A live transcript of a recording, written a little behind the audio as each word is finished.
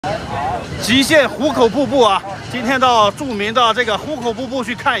吉县壶口瀑布啊，今天到著名的这个壶口瀑布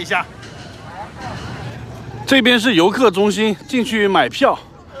去看一下。这边是游客中心，进去买票，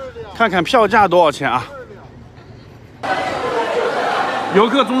看看票价多少钱啊？游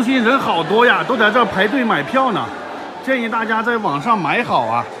客中心人好多呀，都在这儿排队买票呢。建议大家在网上买好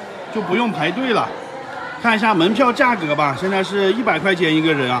啊，就不用排队了。看一下门票价格吧，现在是100块钱一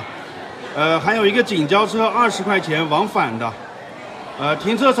个人啊。还有一个景交车20块钱往返的，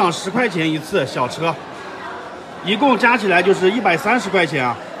停车场10块钱一次小车，一共加起来就是130块钱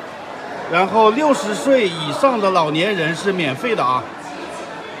啊。然后60岁以上的老年人是免费的啊。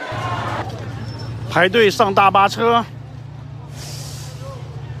排队上大巴车，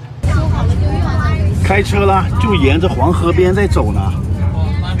开车了就沿着黄河边在走呢，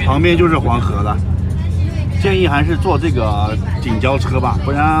旁边就是黄河了。建议还是坐这个景交车吧，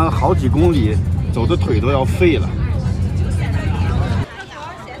不然好几公里走的腿都要废了。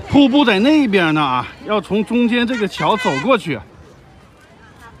瀑布在那边呢啊，要从中间这个桥走过去。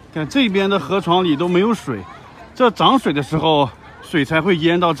看这边的河床里都没有水，这涨水的时候水才会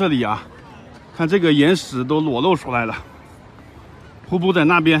淹到这里啊。看这个岩石都裸露出来了。瀑布在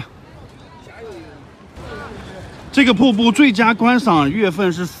那边。这个瀑布最佳观赏月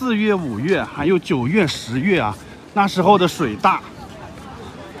份是4月、5月，还有9月、10月啊，那时候的水大。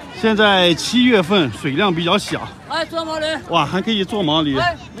现在7月份水量比较小。哎，坐毛驴！哇，还可以坐毛驴，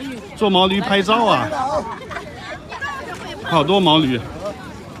坐毛驴拍照啊！好多毛驴。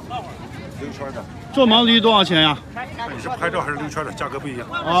溜圈的。坐毛驴多少钱呀？你是拍照还是溜圈的？价格不一样。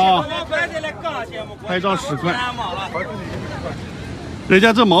哦，拍照10块。人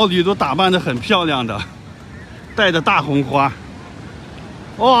家这毛驴都打扮得很漂亮的。带着大红花，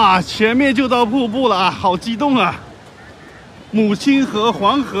哇，前面就到瀑布了啊，好激动啊！母亲河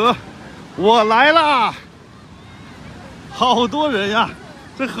黄河，我来啦！好多人呀，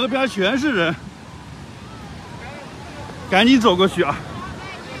这河边全是人，赶紧走过去啊！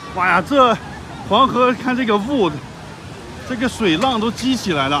哇呀，这黄河看这个雾，这个水浪都激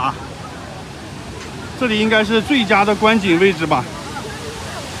起来了啊！这里应该是最佳的观景位置吧？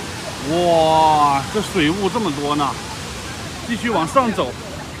哇，这水雾这么多呢！继续往上走。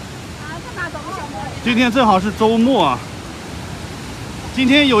今天正好是周末啊。今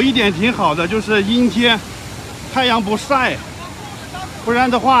天有一点挺好的，就是阴天，太阳不晒，不然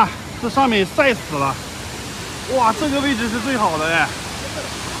的话这上面晒死了。哇，这个位置是最好的哎！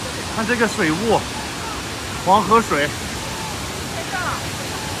看这个水雾，黄河水，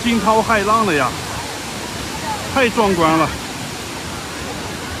惊涛骇浪的呀，太壮观了。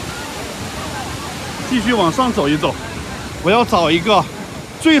继续往上走一走，我要找一个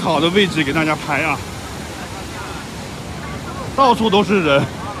最好的位置给大家拍啊！到处都是人，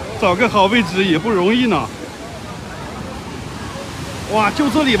找个好位置也不容易呢。哇，就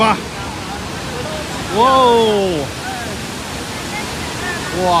这里吧！哇哦，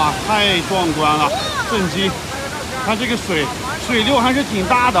哇，太壮观了，震惊！看这个水流还是挺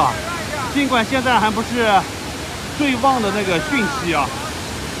大的，尽管现在还不是最旺的那个汛期啊。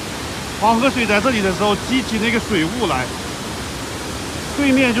黄河水在这里的时候激起那个水雾来，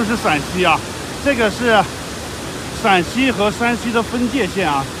对面就是陕西啊，这个是陕西和山西的分界线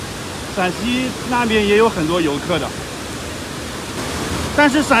啊，陕西那边也有很多游客的，但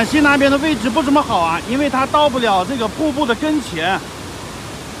是陕西那边的位置不怎么好啊，因为它到不了这个瀑布的跟前。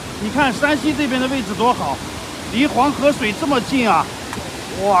你看山西这边的位置多好，离黄河水这么近啊，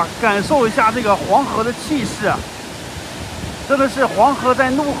哇，感受一下这个黄河的气势。真的是黄河在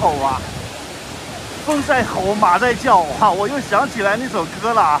怒吼啊，风在吼，马在叫哇！我又想起来那首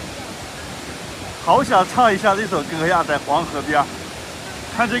歌了啊，好想唱一下这首歌呀，在黄河边，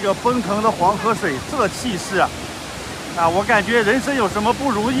看这个奔腾的黄河水，这气势啊！我感觉人生有什么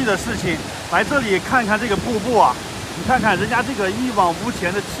不如意的事情，来这里看看这个瀑布啊，你看看人家这个一往无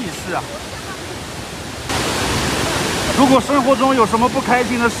前的气势啊！如果生活中有什么不开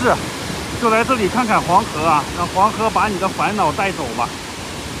心的事，就来这里看看黄河啊，让黄河把你的烦恼带走吧。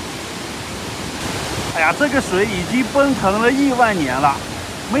哎呀，这个水已经奔腾了1万年了，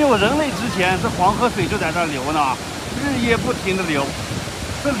没有人类之前，这黄河水就在这流呢，日夜不停的流。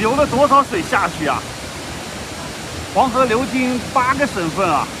这流了多少水下去啊？黄河流经8个省份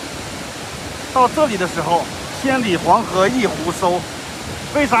啊。到这里的时候，千里黄河一湖收。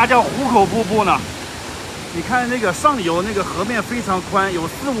为啥叫壶口瀑布呢？你看那个上游那个河面非常宽，有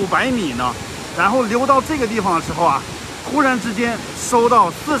400-500米呢，然后流到这个地方的时候啊，突然之间收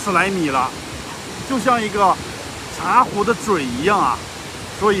到40来米了，就像一个茶壶的嘴一样啊，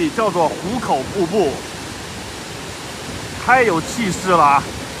所以叫做壶口瀑布，太有气势了啊，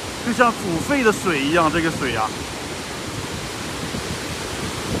就像煮沸的水一样，这个水啊。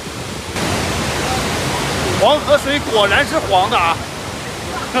黄河水果然是黄的啊！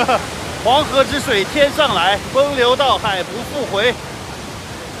黄河之水天上来，奔流到海不复回。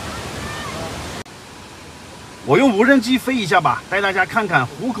我用无人机飞一下吧，带大家看看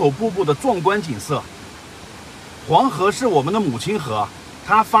壶口瀑布的壮观景色。黄河是我们的母亲河，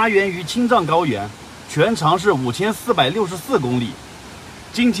它发源于青藏高原，全长是5464公里。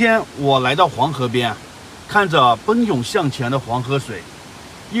今天我来到黄河边，看着奔涌向前的黄河水，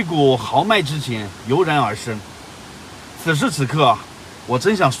一股豪迈之情油然而生。此时此刻，我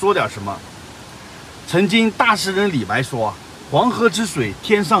真想说点什么。曾经大诗人李白说：“黄河之水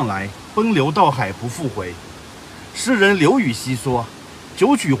天上来，奔流到海不复回。”诗人刘禹锡说：“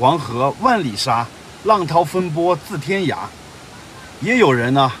九曲黄河万里沙，浪涛风波自天涯。”也有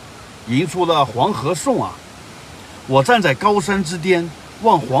人呢，吟出了《黄河颂》啊。我站在高山之巅，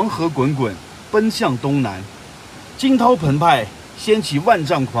望黄河滚滚，奔向东南。惊涛澎湃，掀起万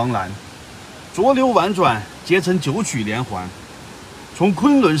丈狂澜，浊流婉转，结成九曲连环。从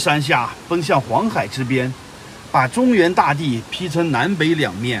昆仑山下奔向黄海之边，把中原大地劈成南北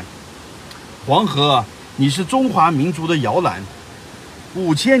两面。黄河，你是中华民族的摇篮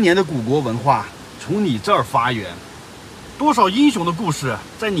，5000年的古国文化从你这儿发源，多少英雄的故事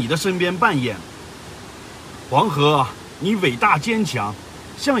在你的身边扮演。黄河，你伟大坚强，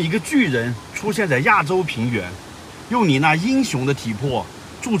像一个巨人出现在亚洲平原，用你那英雄的体魄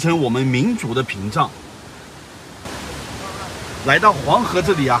筑成我们民族的屏障。来到黄河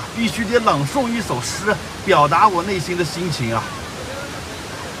这里啊，必须得朗诵一首诗，表达我内心的心情啊。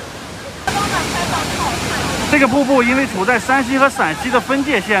这个瀑布因为处在山西和陕西的分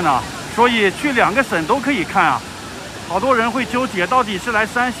界线呢，所以去2个省都可以看啊。好多人会纠结，到底是来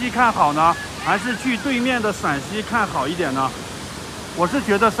山西看好呢，还是去对面的陕西看好一点呢？我是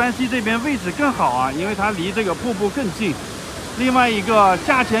觉得山西这边位置更好啊，因为它离这个瀑布更近。另外一个，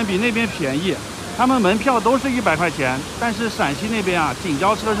价钱比那边便宜，他们门票都是100块钱，但是陕西那边啊，公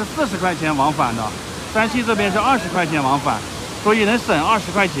交车是40块钱往返的，山西这边是20块钱往返，所以能省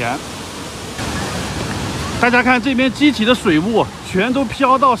20块钱。大家看这边激起的水雾，全都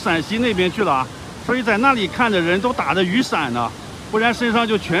飘到陕西那边去了啊！所以在那里看的人都打着雨伞呢，不然身上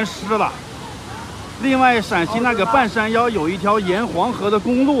就全湿了。另外，陕西那个半山腰有一条沿黄河的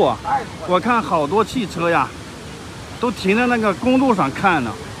公路啊，我看好多汽车呀，都停在那个公路上看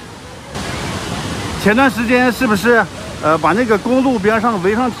呢。前段时间是不是把那个公路边上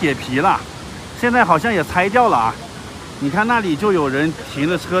围上铁皮了？现在好像也拆掉了啊！你看那里就有人停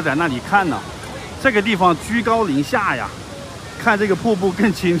着车在那里看呢。这个地方居高临下呀，看这个瀑布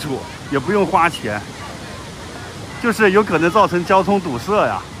更清楚，也不用花钱，就是有可能造成交通堵塞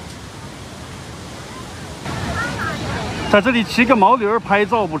呀。在这里骑个毛驴拍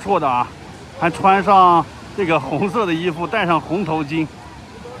照不错的啊，还穿上这个红色的衣服，戴上红头巾，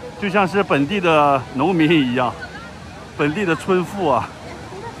就像是本地的农民一样，本地的村妇啊，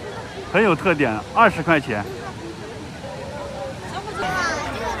很有特点，20块钱。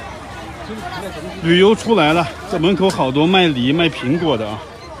旅游出来了，这门口好多卖梨卖苹果的啊。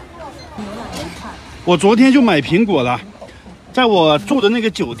我昨天就买苹果了，在我住的那个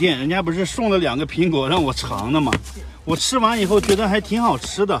酒店，人家不是送了2个苹果让我尝的吗？我吃完以后觉得还挺好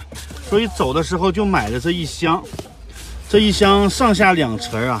吃的，所以走的时候就买了这一箱。这一箱上下2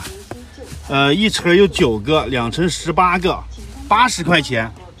层啊，一层有9个，2层18个，80块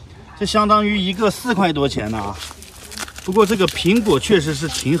钱，这相当于一个4块多钱呢啊。不过这个苹果确实是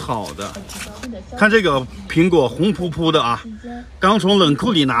挺好的，看这个苹果红扑扑的啊，刚从冷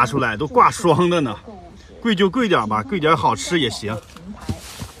库里拿出来，都挂霜的呢。贵就贵点吧，贵点好吃也行。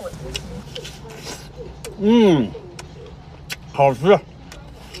好吃。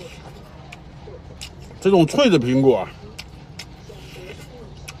这种脆的苹果，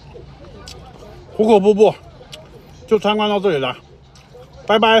壶口瀑布就参观到这里了，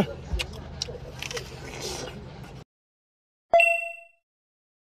拜拜。